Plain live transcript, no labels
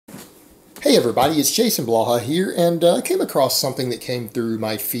Hey everybody, it's Jason Blaha here, and I came across something that came through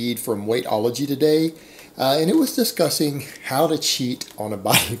my feed from Weightology today, and it was discussing how to cheat on a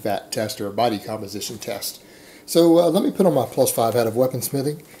body fat test or a body composition test. So let me put on my +5 hat of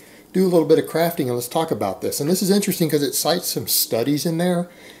weaponsmithing, do a little bit of crafting, and let's talk about this. And this is interesting because it cites some studies in there,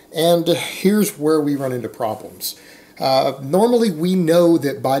 and here's where we run into problems. Normally we know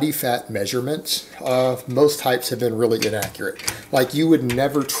that body fat measurements of most types have been really inaccurate. Like you would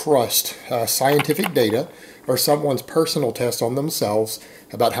never trust scientific data or someone's personal test on themselves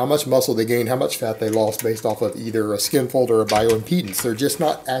about how much muscle they gained, how much fat they lost based off of either a skin fold or a bioimpedance. They're just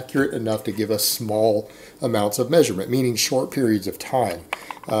not accurate enough to give us small amounts of measurement, meaning short periods of time.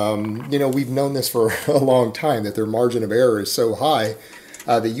 We've known this for a long time, that their margin of error is so high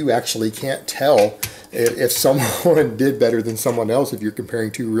that you actually can't tell if someone did better than someone else if you're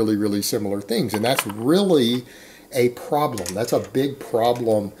comparing two really, really similar things. And that's really a problem. That's a big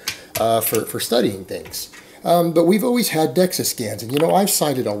problem for studying things. But we've always had Dexa scans. And I've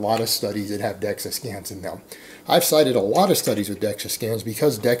cited a lot of studies that have Dexa scans in them. I've cited a lot of studies with Dexa scans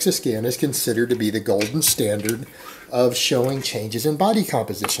because Dexa scan is considered to be the golden standard of showing changes in body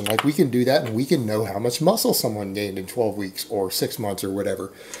composition. Like we can do that and we can know how much muscle someone gained in 12 weeks or 6 months or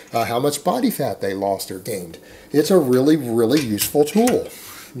whatever, how much body fat they lost or gained. It's a really, really useful tool.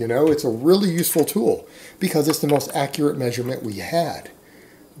 It's a really useful tool because it's the most accurate measurement we had.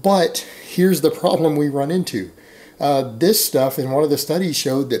 But here's the problem we run into. This stuff in one of the studies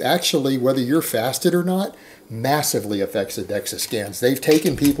showed that actually whether you're fasted or not massively affects the Dexa scans. They've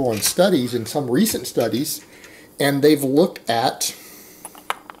taken people in studies, in some recent studies, and they've looked at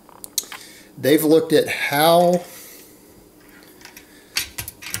how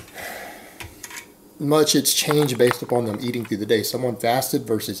much it's changed based upon them eating through the day. Someone fasted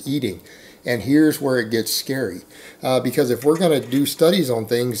versus eating. And here's where it gets scary. Because if we're going to do studies on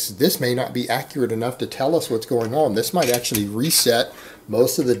things, this may not be accurate enough to tell us what's going on. This might actually reset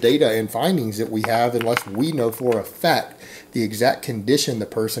most of the data and findings that we have unless we know for a fact the exact condition the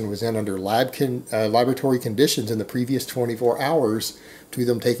person was in under laboratory conditions in the previous 24 hours to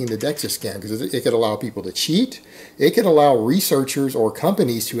them taking the Dexa scan. Because it could allow people to cheat. It could allow researchers or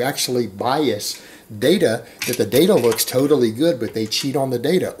companies to actually bias data, that the data looks totally good, but they cheat on the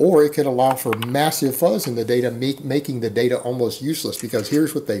data. Or it could allow for massive fuzz in the data, making the data almost useless. Because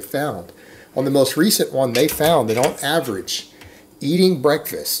here's what they found. On the most recent one, they found that on average, eating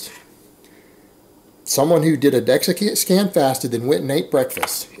breakfast, someone who did a Dexa scan fasted then went and ate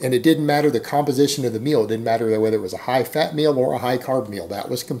breakfast, and it didn't matter the composition of the meal. It didn't matter whether it was a high-fat meal or a high-carb meal. That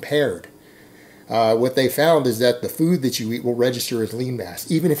was compared. What they found is that the food that you eat will register as lean mass.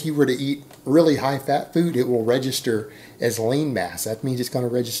 Even if you were to eat really high-fat food, it will register as lean mass. That means it's going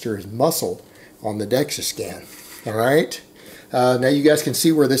to register as muscle on the Dexa scan. All right? Now you guys can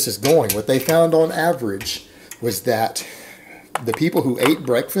see where this is going. What they found on average was that the people who ate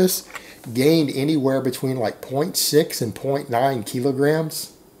breakfast gained anywhere between like 0.6 and 0.9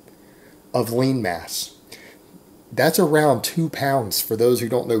 kilograms of lean mass. That's around 2 pounds. For those who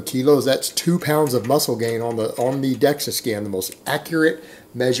don't know kilos, that's 2 pounds of muscle gain on the Dexa scan, the most accurate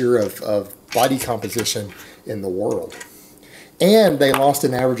measure of body composition in the world. And they lost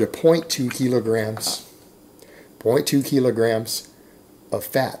an average of 0.2 kilograms of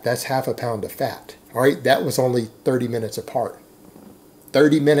fat. That's half a pound of fat. All right, that was only 30 minutes apart.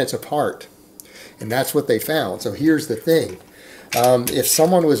 30 minutes apart. And that's what they found. So here's the thing. If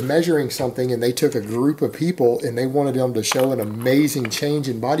someone was measuring something and they took a group of people and they wanted them to show an amazing change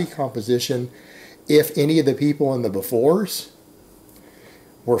in body composition, if any of the people in the befores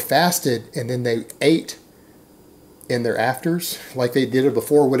were fasted and then they ate in their afters, like they did it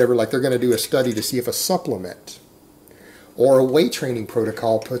before, whatever, like they're going to do a study to see if a supplement or a weight training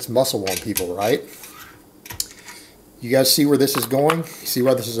protocol puts muscle on people, right? You guys see where this is going? See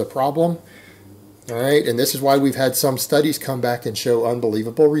why this is a problem? All right, and this is why we've had some studies come back and show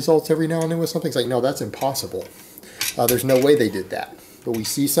unbelievable results every now and then with something. It's like, no, that's impossible. There's no way they did that. But we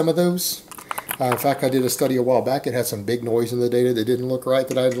see some of those. In fact, I did a study a while back. It had some big noise in the data that didn't look right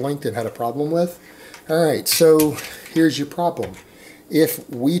that I had linked and had a problem with. All right, so here's your problem. If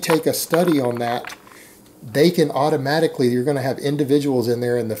we take a study on that, they can automatically, you're going to have individuals in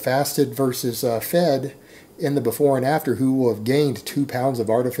there in the fasted versus fed in the before and after who will have gained 2 pounds of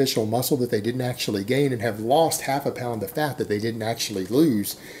artificial muscle that they didn't actually gain and have lost half a pound of fat that they didn't actually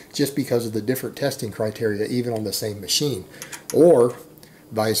lose just because of the different testing criteria even on the same machine, or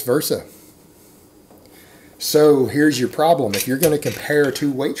vice versa. So here's your problem. If you're going to compare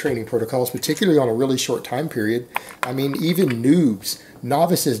two weight training protocols, particularly on a really short time period, I mean, even noobs,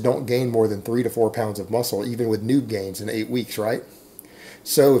 novices don't gain more than 3 to 4 pounds of muscle, even with noob gains in 8 weeks, right?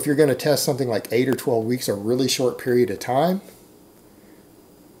 So if you're going to test something like 8 or 12 weeks, a really short period of time,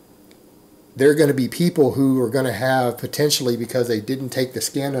 there are going to be people who are going to have potentially, because they didn't take the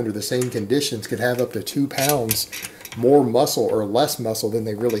scan under the same conditions, could have up to 2 pounds more muscle or less muscle than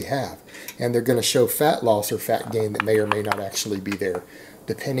they really have. And they're going to show fat loss or fat gain that may or may not actually be there,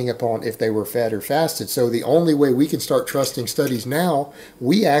 depending upon if they were fed or fasted. So the only way we can start trusting studies now,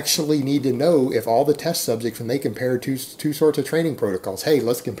 we actually need to know if all the test subjects, when they compare two sorts of training protocols, hey,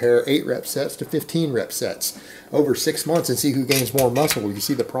 let's compare 8 rep sets to 15 rep sets over 6 months and see who gains more muscle. Well, you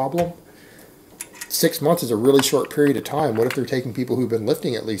see the problem? 6 months is a really short period of time. What if they're taking people who've been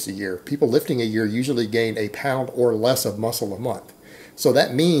lifting at least a year? People lifting a year usually gain a pound or less of muscle a month. So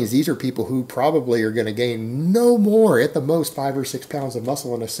that means these are people who probably are going to gain no more, at the most 5 or 6 pounds of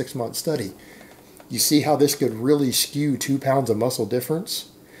muscle in a 6-month study. You see how this could really skew 2 pounds of muscle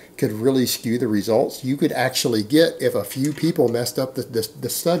difference? Could really skew the results. You could actually get, if a few people messed up the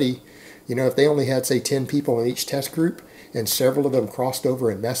study, you know, if they only had, say, 10 people in each test group and several of them crossed over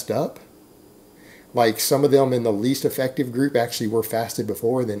and messed up, like some of them in the least effective group actually were fasted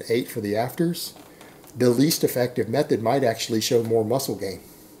before and then ate for the afters, the least effective method might actually show more muscle gain.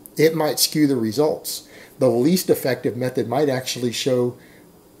 It might skew the results. The least effective method might actually show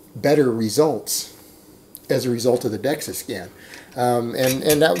better results as a result of the Dexa scan.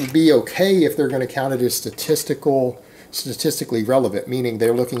 And that would be okay if they're going to count it as statistically relevant, meaning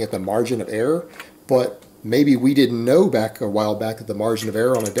they're looking at the margin of error, but maybe we didn't know back a while back that the margin of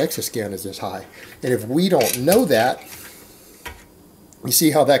error on a Dexa scan is this high. And if we don't know that, you see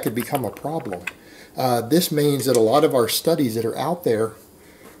how that could become a problem. This means that a lot of our studies that are out there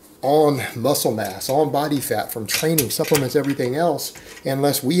on muscle mass, on body fat, from training, supplements, everything else,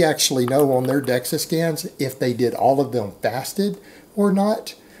 unless we actually know on their Dexa scans if they did all of them fasted or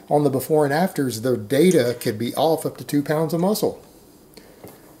not, on the before and afters, the data could be off up to 2 pounds of muscle.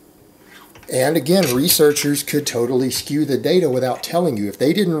 And again, researchers could totally skew the data without telling you if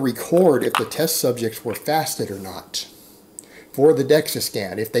they didn't record if the test subjects were fasted or not for the Dexa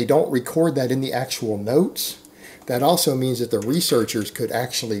scan. If they don't record that in the actual notes, that also means that the researchers could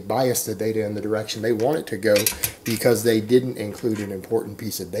actually bias the data in the direction they want it to go because they didn't include an important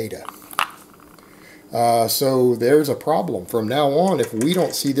piece of data. So there's a problem. From now on, if we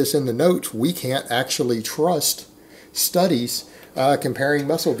don't see this in the notes, we can't actually trust studies comparing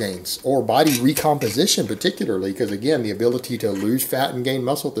muscle gains or body recomposition particularly, because again, the ability to lose fat and gain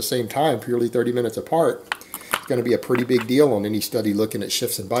muscle at the same time, purely 30 minutes apart, is going to be a pretty big deal on any study looking at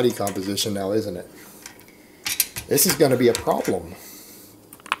shifts in body composition now, isn't it? This is going to be a problem.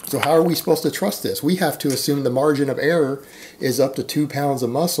 So how are we supposed to trust this? We have to assume the margin of error is up to 2 pounds of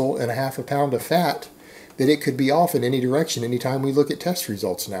muscle and a half a pound of fat, that it could be off in any direction anytime we look at test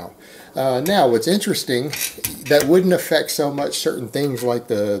results now. Now, what's interesting, that wouldn't affect so much certain things like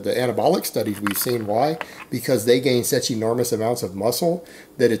the anabolic studies we've seen. Why? Because they gain such enormous amounts of muscle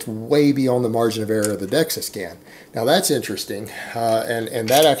that it's way beyond the margin of error of the Dexa scan. Now, that's interesting, and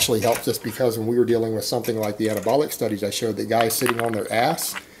that actually helps us because when we were dealing with something like the anabolic studies, I showed that guys sitting on their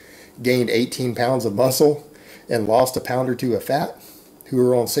ass gained 18 pounds of muscle and lost a pound or 2 of fat, who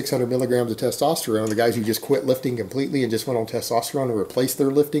were on 600 milligrams of testosterone. The guys who just quit lifting completely and just went on testosterone and replaced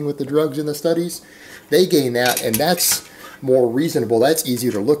their lifting with the drugs in the studies, they gain that, and that's more reasonable. That's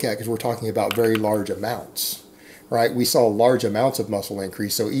easier to look at because we're talking about very large amounts, right? We saw large amounts of muscle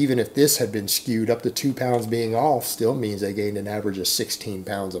increase, so even if this had been skewed up to 2 pounds being off, still means they gained an average of 16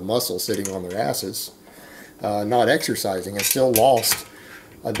 pounds of muscle sitting on their asses, not exercising, and still lost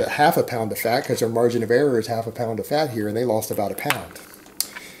half a pound of fat because their margin of error is half a pound of fat here, and they lost about a pound.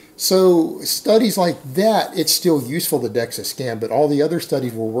 So studies like that, it's still useful, the Dexa scan, but all the other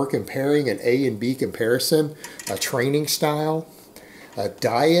studies where we're comparing an A and B comparison, a training style, a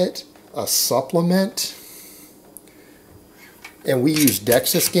diet, a supplement, and we use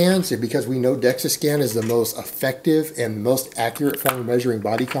Dexa scans because we know Dexa scan is the most effective and most accurate form of measuring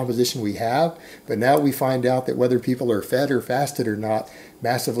body composition we have. But now we find out that whether people are fed or fasted or not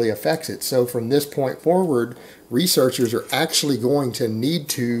massively affects it. So from this point forward, researchers are actually going to need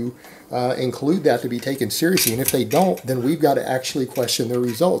to include that to be taken seriously. And if they don't, then we've got to actually question their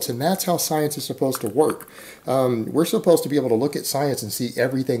results. And that's how science is supposed to work. We're supposed to be able to look at science and see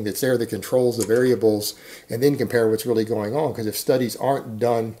everything that's there, the controls, the variables, and then compare what's really going on. Because if studies aren't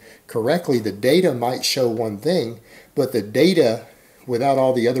done correctly, the data might show one thing, but the data without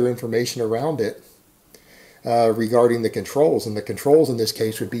all the other information around it regarding the controls, and the controls in this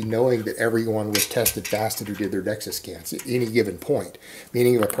case would be knowing that everyone was tested, fasted, who did their Dexa scans at any given point.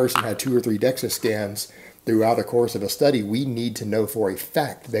 Meaning if a person had 2 or 3 Dexa scans throughout the course of a study, we need to know for a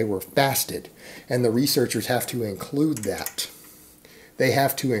fact they were fasted, and the researchers have to include that. they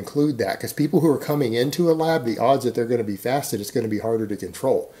have to include that, because people who are coming into a lab, the odds that they're going to be fasted is going to be harder to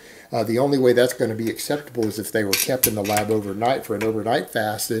control. The only way that's going to be acceptable is if they were kept in the lab overnight for an overnight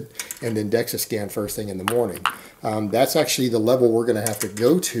fasted and then Dexa scan first thing in the morning. That's actually the level we're going to have to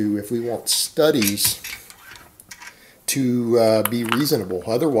go to if we want studies to be reasonable.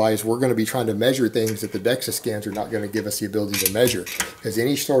 Otherwise, we're going to be trying to measure things that the Dexa scans are not going to give us the ability to measure. Because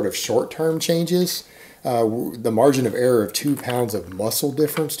any sort of short-term changes, the margin of error of 2 pounds of muscle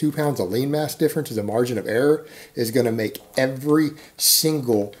difference, 2 pounds of lean mass difference is a margin of error, is going to make every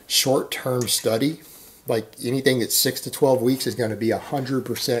single short-term study, like anything that's 6 to 12 weeks, is going to be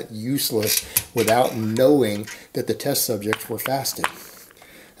 100% useless without knowing that the test subjects were fasted.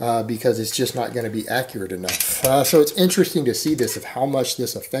 Because it's just not going to be accurate enough. So it's interesting to see this, of how much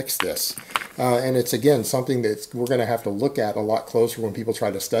this affects this. And it's, again, something that we're going to have to look at a lot closer when people try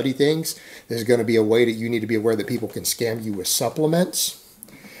to study things. There's going to be a way that you need to be aware that people can scam you with supplements.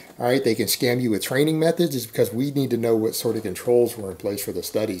 All right, they can scam you with training methods. It's because we need to know what sort of controls were in place for the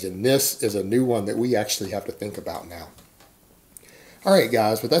studies. And this is a new one that we actually have to think about now. All right,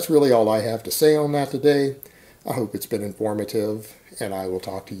 guys, but that's really all I have to say on that today. I hope it's been informative, and I will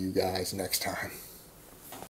talk to you guys next time.